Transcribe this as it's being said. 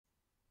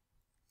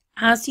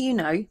As you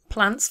know,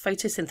 plants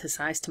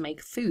photosynthesize to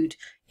make food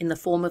in the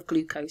form of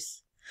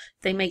glucose.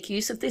 They make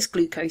use of this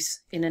glucose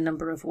in a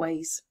number of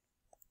ways.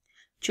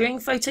 During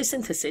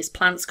photosynthesis,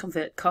 plants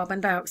convert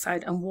carbon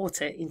dioxide and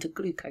water into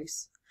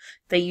glucose.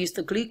 They use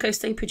the glucose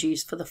they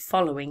produce for the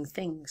following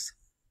things.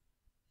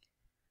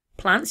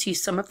 Plants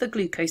use some of the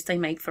glucose they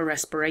make for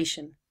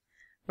respiration.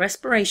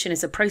 Respiration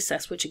is a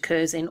process which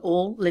occurs in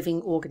all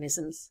living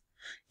organisms.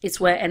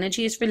 It's where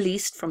energy is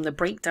released from the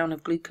breakdown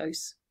of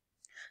glucose.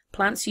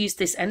 Plants use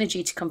this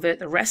energy to convert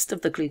the rest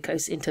of the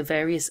glucose into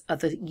various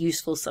other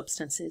useful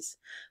substances,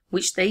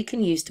 which they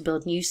can use to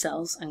build new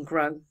cells and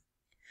grow.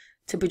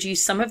 To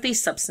produce some of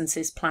these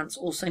substances, plants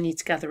also need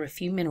to gather a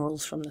few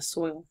minerals from the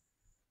soil.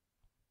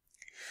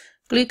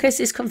 Glucose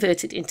is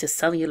converted into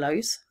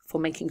cellulose for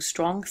making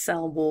strong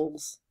cell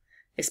walls,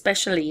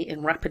 especially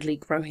in rapidly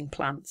growing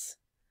plants.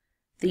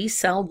 These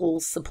cell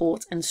walls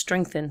support and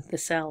strengthen the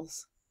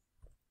cells.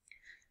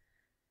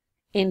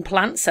 In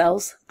plant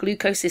cells,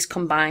 glucose is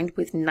combined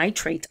with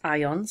nitrate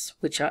ions,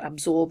 which are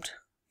absorbed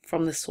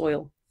from the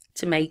soil,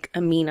 to make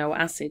amino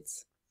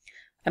acids.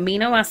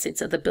 Amino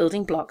acids are the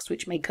building blocks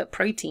which make up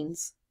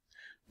proteins.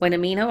 When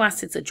amino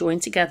acids are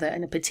joined together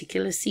in a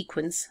particular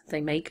sequence,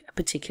 they make a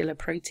particular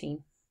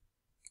protein.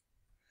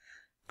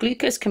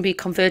 Glucose can be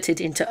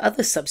converted into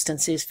other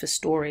substances for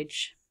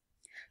storage.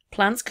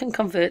 Plants can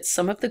convert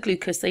some of the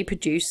glucose they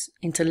produce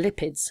into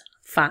lipids,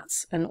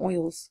 fats, and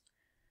oils.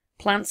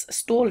 Plants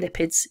store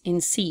lipids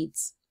in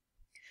seeds.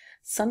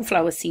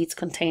 Sunflower seeds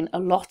contain a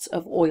lot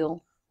of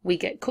oil. We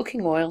get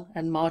cooking oil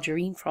and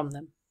margarine from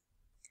them.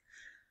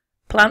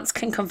 Plants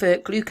can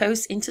convert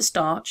glucose into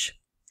starch.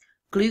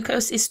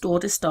 Glucose is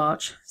stored as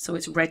starch, so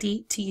it's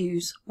ready to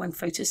use when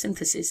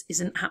photosynthesis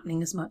isn't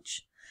happening as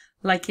much,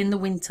 like in the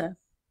winter.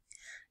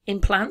 In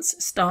plants,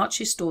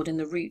 starch is stored in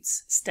the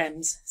roots,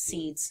 stems,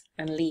 seeds,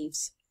 and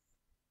leaves.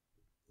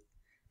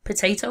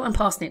 Potato and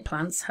parsnip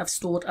plants have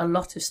stored a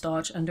lot of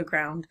starch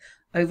underground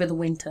over the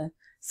winter,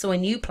 so a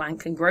new plant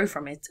can grow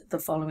from it the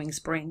following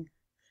spring.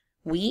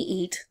 We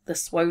eat the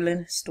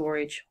swollen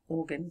storage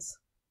organs.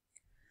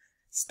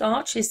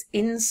 Starch is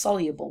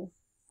insoluble,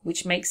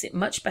 which makes it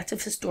much better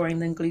for storing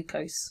than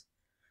glucose.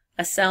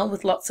 A cell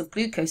with lots of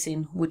glucose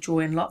in would draw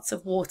in lots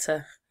of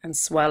water and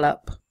swell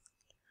up.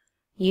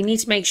 You need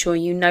to make sure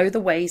you know the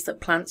ways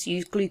that plants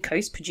use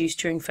glucose produced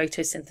during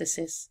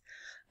photosynthesis,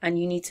 and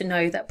you need to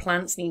know that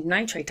plants need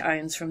nitrate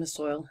ions from the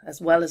soil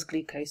as well as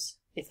glucose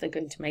if they're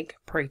going to make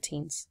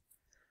proteins.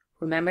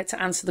 Remember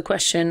to answer the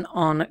question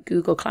on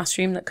Google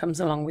Classroom that comes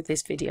along with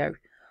this video.